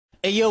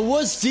Hey yo,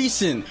 what's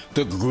decent?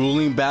 The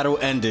grueling battle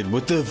ended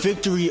with the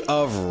victory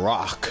of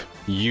Rock.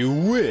 You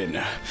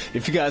win.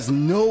 If you guys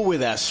know where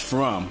that's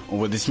from, or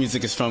where this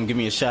music is from, give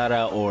me a shout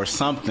out or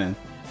something.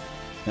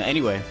 Now,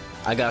 anyway,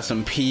 I got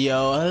some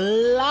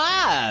PO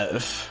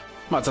live.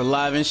 I'm about to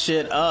liven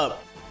shit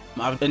up.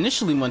 I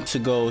initially went to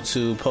go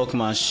to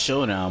Pokemon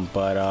Showdown,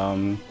 but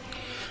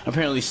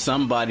apparently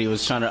somebody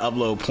was trying to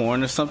upload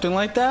porn or something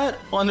like that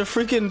on the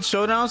freaking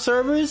Showdown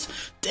servers.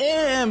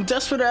 Damn,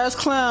 desperate ass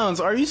clowns.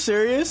 Are you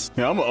serious?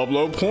 Yeah, I'm gonna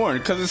upload porn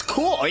because it's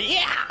cool.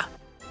 Yeah.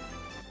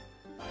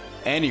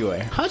 Anyway,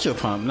 Hydro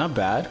Pump, not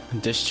bad.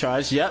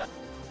 Discharge, yep.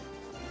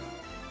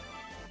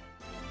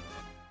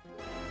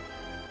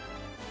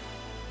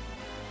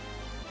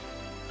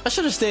 I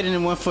should have stayed in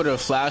and went for the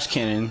Flash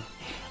Cannon.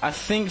 I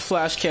think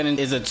Flash Cannon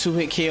is a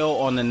 2-hit KO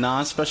on the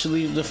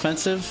non-specially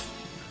defensive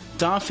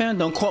Don fan.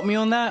 Don't quote me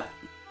on that,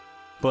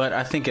 but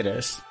I think it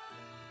is.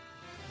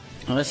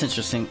 Oh, that's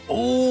interesting.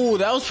 Oh,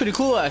 that was pretty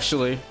cool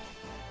actually.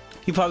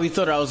 He probably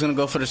thought I was gonna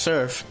go for the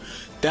surf.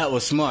 That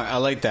was smart. I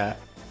like that.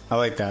 I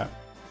like that.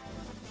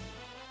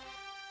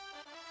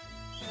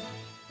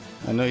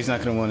 I know he's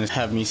not gonna want to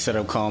have me set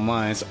up Calm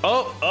Minds.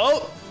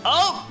 Oh!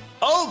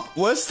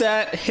 What's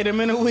that? Hit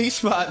him in a weak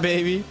spot,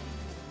 baby.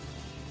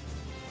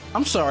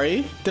 I'm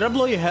sorry. Did I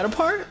blow your head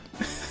apart?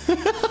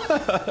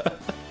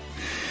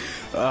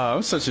 Oh,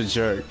 I'm such a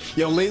jerk.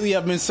 Yo, lately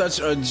I've been such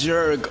a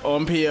jerk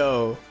on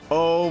PO.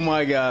 Oh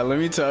my god, let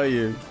me tell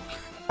you.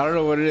 I don't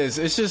know what it is.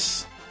 It's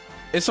just,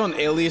 it's on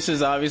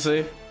aliases,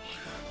 obviously.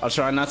 I'll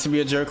try not to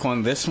be a jerk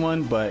on this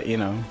one, but you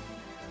know.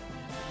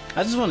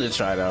 I just wanted to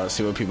try it out,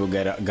 see what people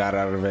got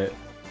out of it.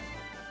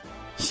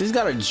 She's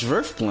got a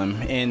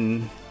Drifblim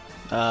in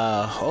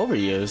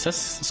overuse.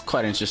 That's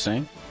quite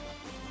interesting.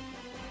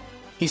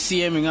 He's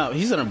CMing up.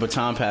 He's on a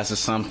baton pass or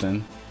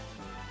something.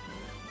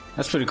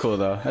 That's pretty cool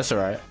though. That's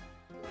alright.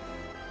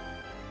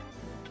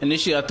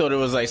 Initially I thought it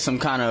was like some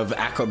kind of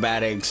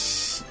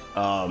acrobatics,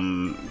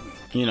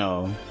 you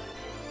know,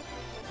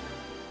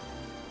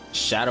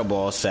 Shadow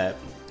Ball set.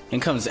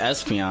 In comes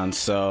Espeon,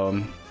 so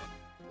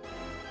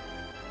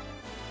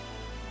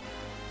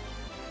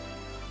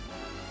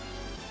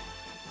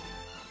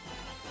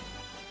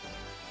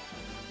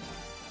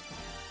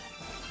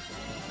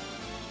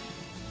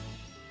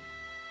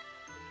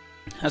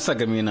that's not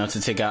gonna be enough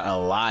to take out a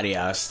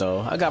Latias though.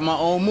 I got my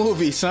own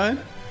movie, son.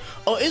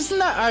 Oh, isn't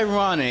that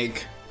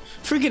ironic?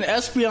 Freaking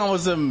Espeon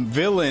was a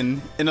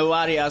villain in the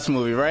Latias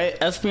movie, right?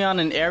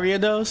 Espeon and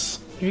Ariados,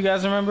 if you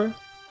guys remember.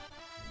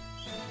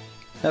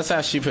 That's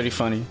actually pretty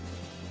funny.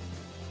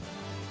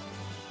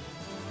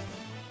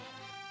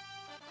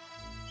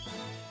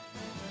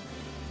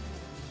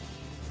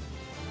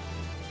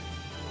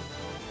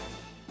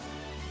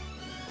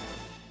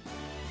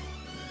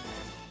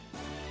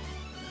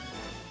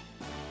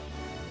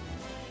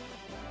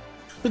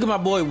 Look at my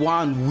boy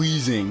Juan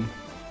wheezing.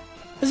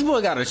 This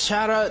boy got a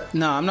chatter.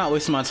 Nah, I'm not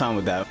wasting my time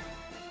with that.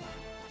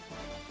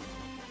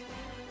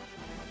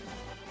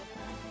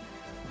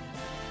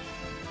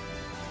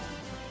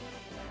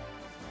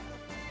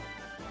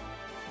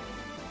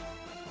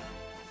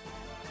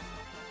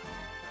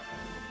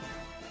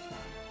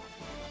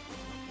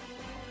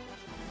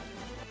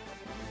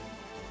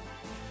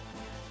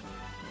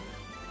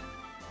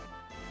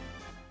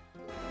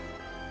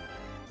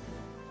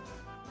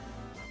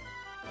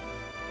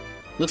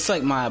 Looks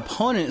like my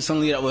opponent's gonna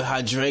lead up with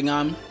Hydreigon.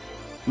 I'm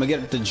gonna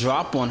get the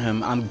drop on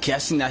him. I'm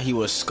guessing that he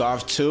was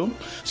Scarfed too.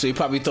 So he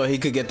probably thought he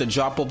could get the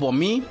drop up on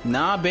me.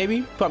 Nah,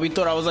 baby. Probably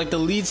thought I was like the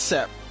lead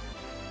set.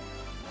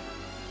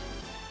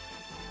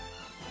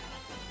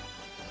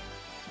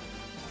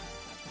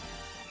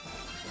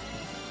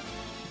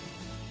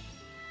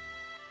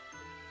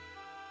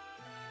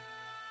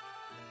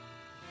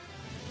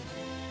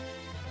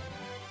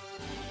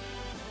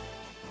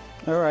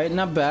 Alright,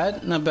 not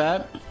bad, not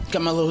bad.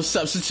 Got my little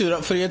substitute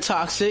up for your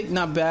toxic,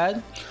 not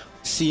bad.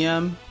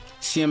 CM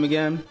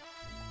again.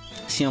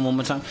 CM one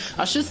more time.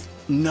 I should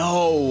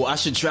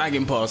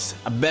Dragon Pulse.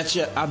 I bet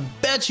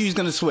you he's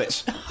gonna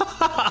switch.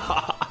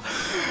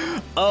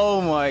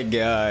 Oh my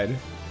god.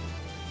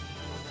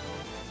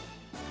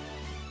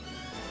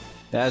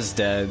 That's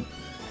dead.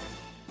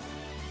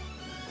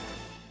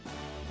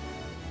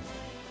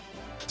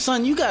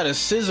 Son, you got a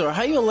scissor.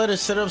 How you gonna let it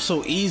set up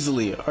so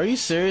easily? Are you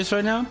serious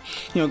right now?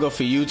 You gonna go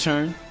for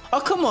U-turn? Oh,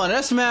 come on.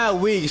 That's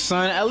mad weak,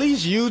 son. At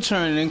least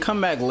U-turn and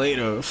come back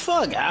later.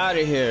 Fuck out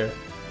of here.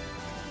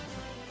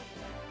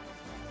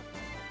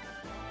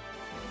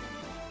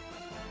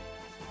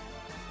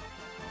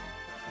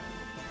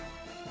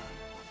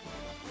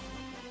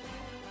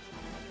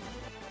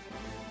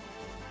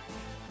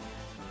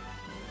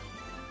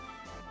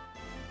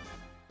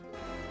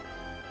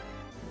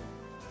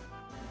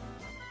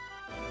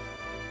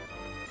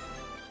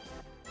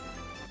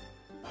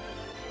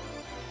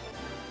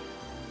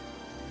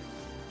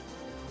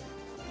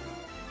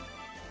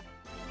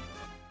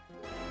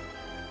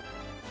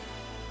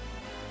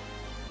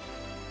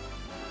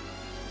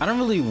 I don't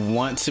really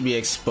want to be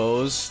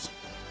exposed.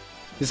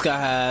 This guy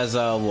has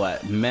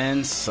what?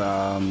 Men's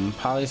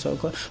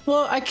Polysocla?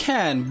 Well, I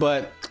can,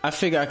 but I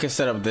figure I could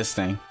set up this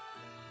thing.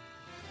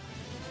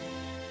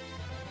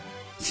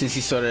 Since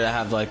he started to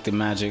have like the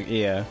magic,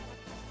 yeah.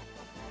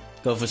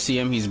 Go for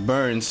CM, he's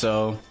burned,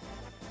 so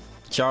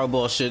Char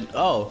Ball should.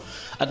 Oh,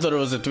 I thought it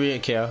was a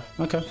 3-hit KO.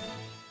 Okay.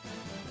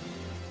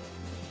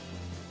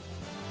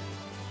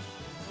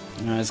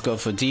 Alright, let's go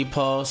for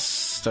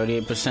D-Pulse,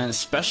 38%.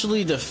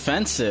 Especially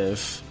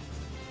defensive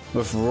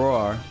with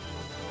Roar.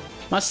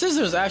 My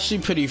Scissor is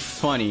actually pretty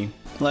funny.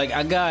 Like,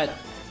 I got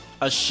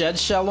a Shed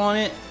Shell on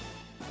it,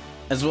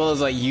 as well as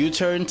like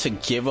U-Turn to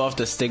give off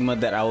the stigma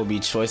that I will be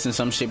choice in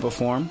some shape or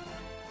form.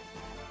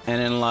 And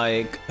then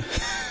like,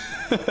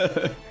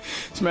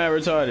 it's mad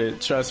retarded,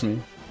 trust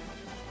me.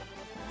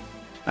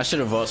 I should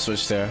have Volt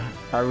Switched there.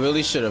 I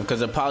really should have,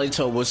 because the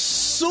Politoed was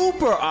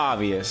super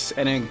obvious,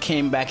 and then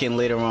came back in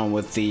later on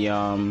with the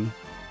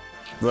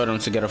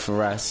Rotom to get off a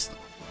rest.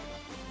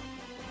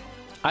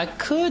 I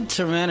could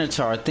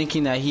Tyranitar,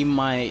 thinking that he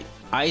might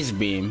Ice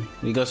Beam.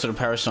 He goes to the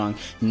Power Song.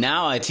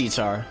 Now I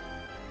T-Tar.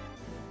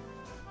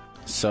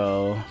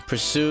 So,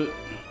 Pursuit.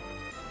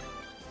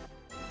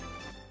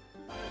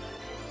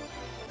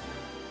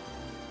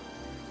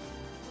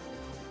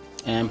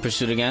 And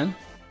Pursuit again.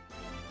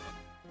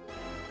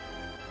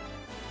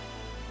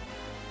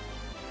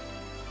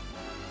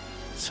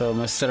 So I'm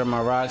gonna set up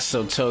my rocks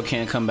so Toad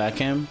can't come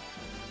back in.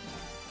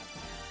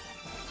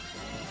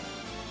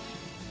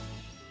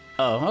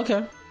 Oh,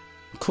 okay.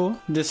 Cool.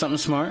 Did something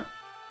smart.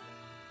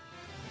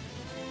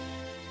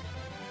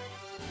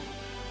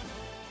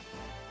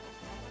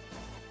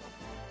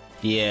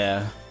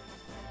 Yeah.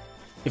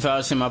 If I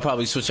was him, I'd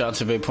probably switch out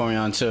to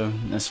Vaporeon too.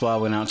 That's why I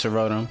went out to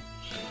Rotom.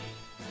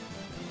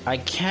 I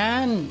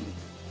can,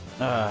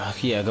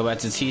 yeah, go back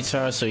to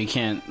T-Tar so he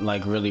can't,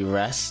 like, really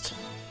rest.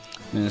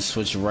 And then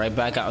switch right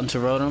back out into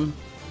Rotom.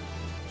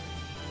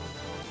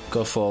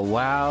 Go for a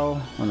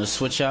wow on the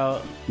switch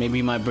out. Maybe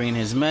he might bring in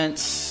his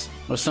Ments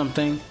or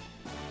something.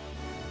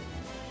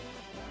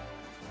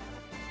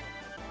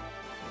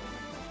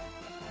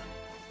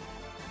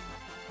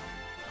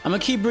 I'm gonna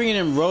keep bringing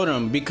in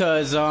Rotom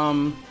because,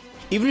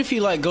 even if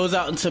he, like, goes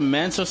out into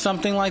Ments or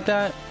something like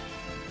that,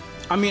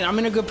 I mean, I'm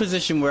in a good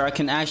position where I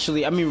can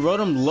actually... I mean,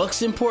 Rotom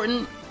looks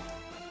important.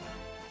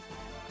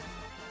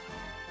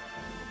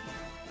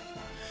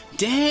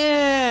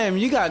 Damn,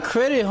 you got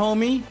credit,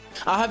 homie.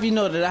 I'll have you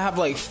know that I have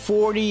like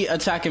 40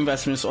 attack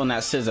investments on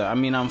that Scissor. I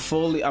mean, I'm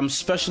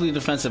especially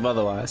defensive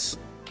otherwise.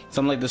 So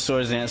I'm like the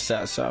Swords Dance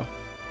set, so...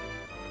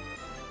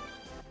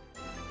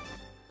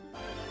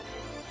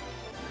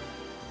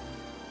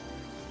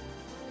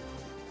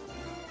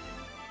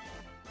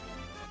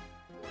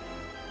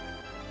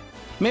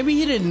 Maybe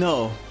he didn't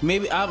know.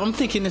 Maybe I'm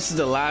thinking this is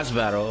the last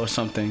battle or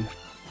something.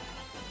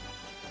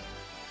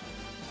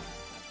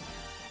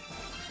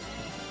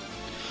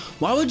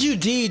 Why would you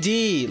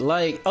DD?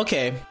 Like,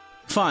 okay,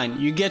 fine.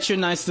 You get your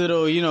nice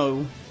little, you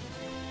know,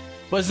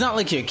 but it's not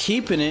like you're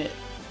keeping it.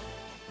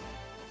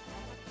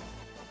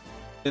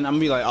 And I'm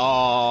gonna be like,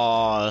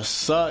 oh,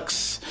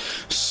 sucks.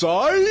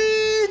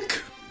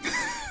 Psych!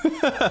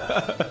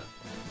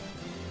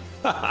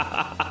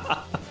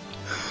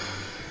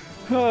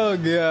 Oh,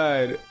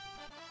 God.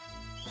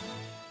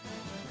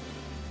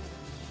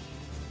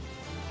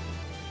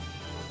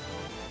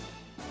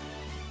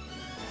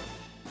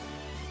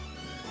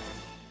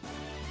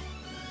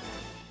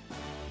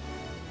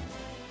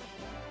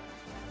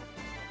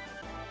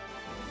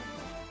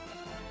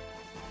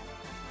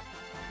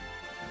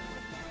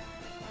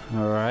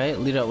 Alright,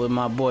 lead up with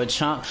my boy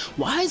Chomp.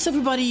 Why is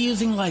everybody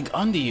using, like,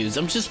 underuse?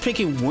 I'm just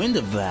picking wind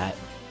of that.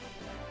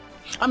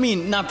 I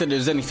mean, not that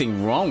there's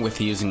anything wrong with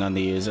using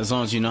underuse. As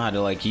long as you know how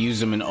to, like, use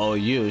them in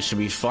OU, it should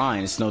be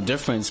fine. It's no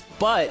difference.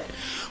 But,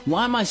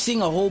 why am I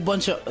seeing a whole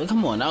bunch of...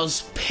 Come on, that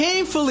was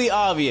painfully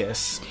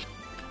obvious.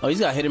 Oh, he's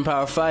got hidden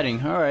power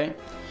fighting. Alright.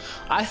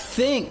 I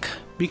think,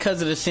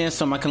 because of the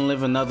Sandstorm, I can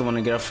live another one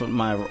and get off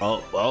my...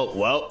 Oh,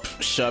 well,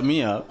 shut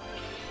me up.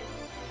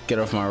 Get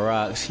off my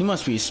rocks. He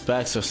must be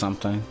Specs or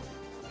something.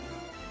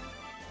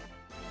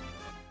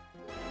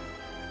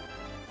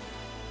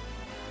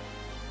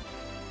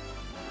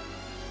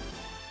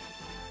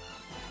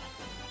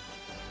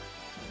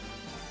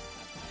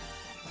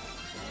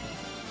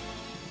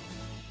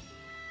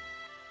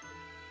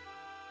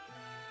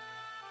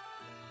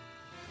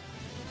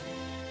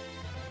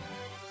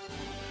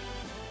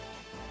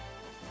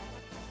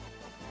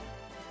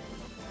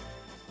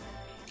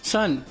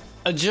 Son,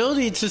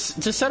 agility, to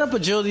set up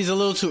agility is a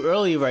little too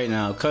early right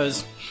now,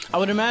 because I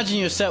would imagine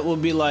your set will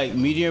be like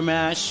Meteor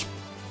Mash,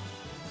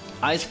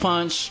 Ice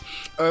Punch,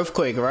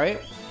 Earthquake, right?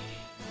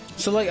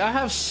 So like, I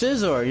have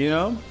Scizor, you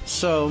know?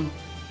 So,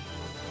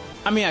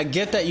 I mean, I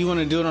get that you want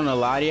to do it on a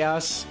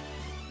Latias.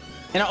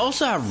 And I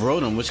also have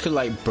Rotom, which could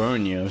like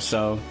burn you,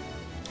 so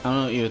I don't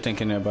know what you were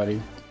thinking there,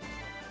 buddy.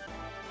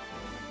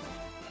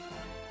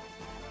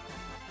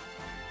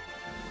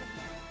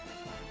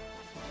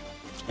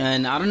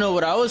 And I don't know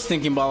what I was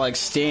thinking about, like,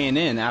 staying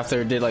in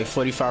after it did, like,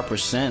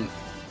 45%.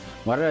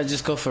 Why did I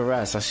just go for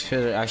rest? I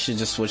should actually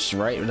just switched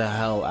right the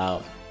hell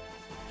out.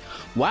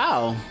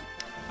 Wow.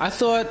 I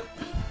thought...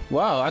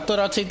 Wow, I thought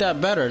I'd take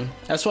that better.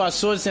 That's why I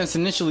Swords Dance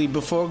initially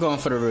before going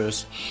for the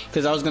Roost.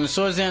 Because I was going to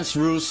Swords Dance,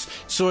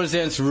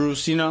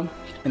 Roost, you know?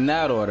 In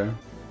that order.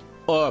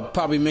 Or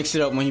probably mix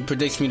it up when he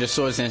predicts me to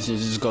Swords Dance and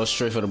just go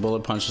straight for the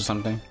Bullet Punch or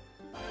something.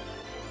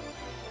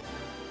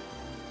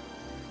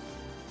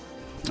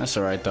 That's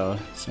alright though.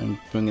 So I'm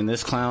bringing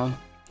this clown.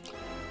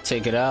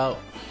 Take it out.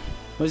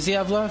 What does he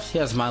have left? He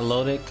has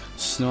Milotic,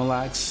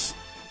 Snorlax.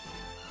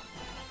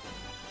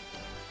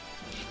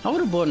 I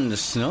would have bought him the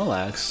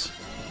Snorlax.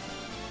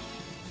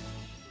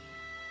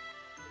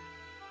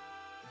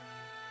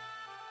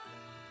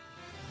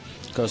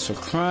 Goes for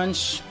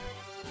Crunch.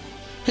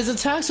 His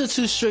attacks are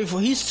too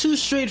straightforward. He's too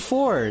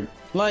straightforward.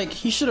 Like,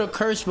 he should have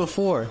cursed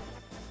before.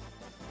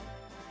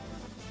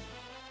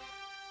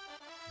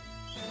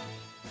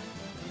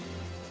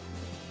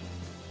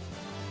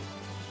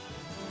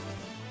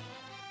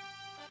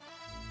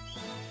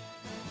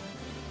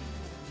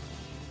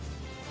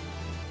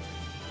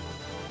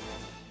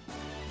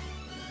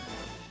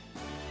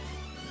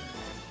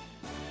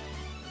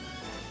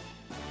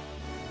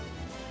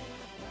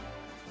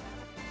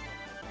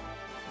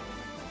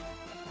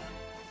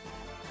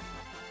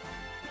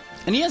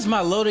 And he has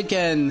Milotic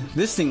and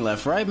this thing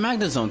left, right?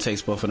 Magnezone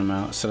takes both of them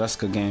out, so that's a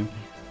good game.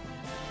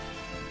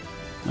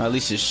 Or at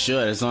least it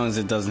should, as long as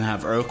it doesn't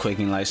have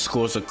Earthquaking, like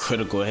scores a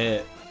critical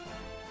hit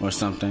or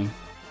something.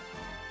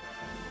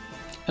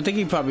 I think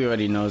he probably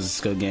already knows it's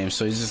a good game,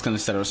 so he's just gonna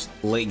set up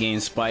late game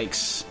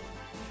spikes.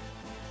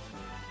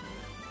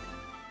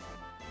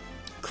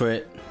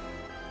 Crit.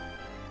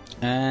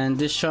 And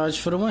discharge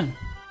for the win.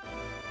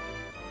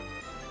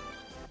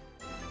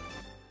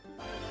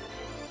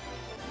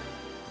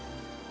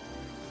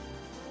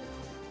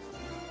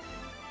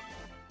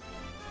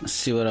 Let's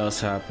see what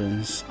else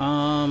happens.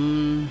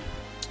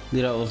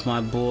 Lead out with my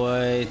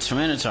boy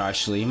Tyranitar,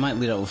 actually. He might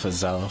lead out with a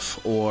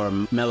Zelf or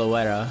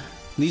Meloetta.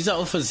 Leads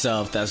out with a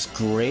Zelf, that's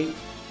great.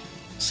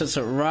 Sets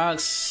up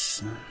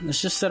rocks.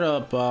 Let's just set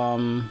up,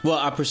 well,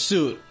 our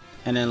Pursuit.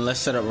 And then let's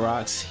set up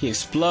rocks. He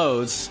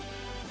explodes.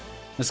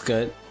 That's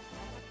good.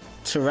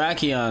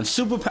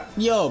 Terrakion,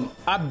 yo,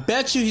 I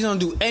bet you he's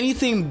gonna do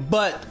anything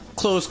but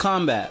close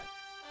combat.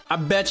 I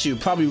bet you.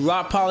 Probably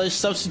Rock Polish,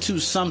 substitute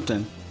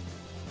something.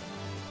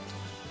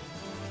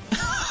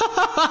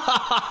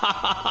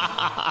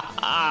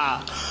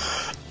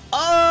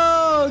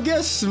 Oh,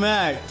 get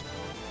smacked.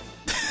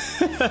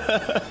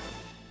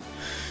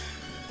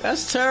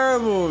 That's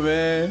terrible,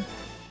 man.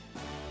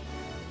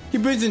 He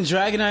brings in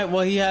Dragonite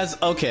while he has...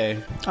 Okay,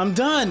 I'm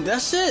done.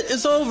 That's it.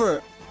 It's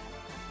over.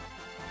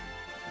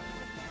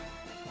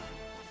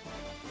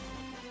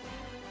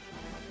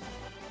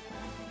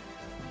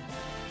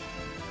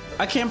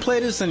 I can't play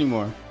this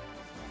anymore.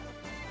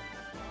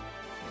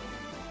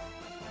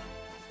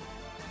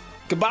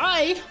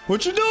 Goodbye.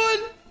 What you doing?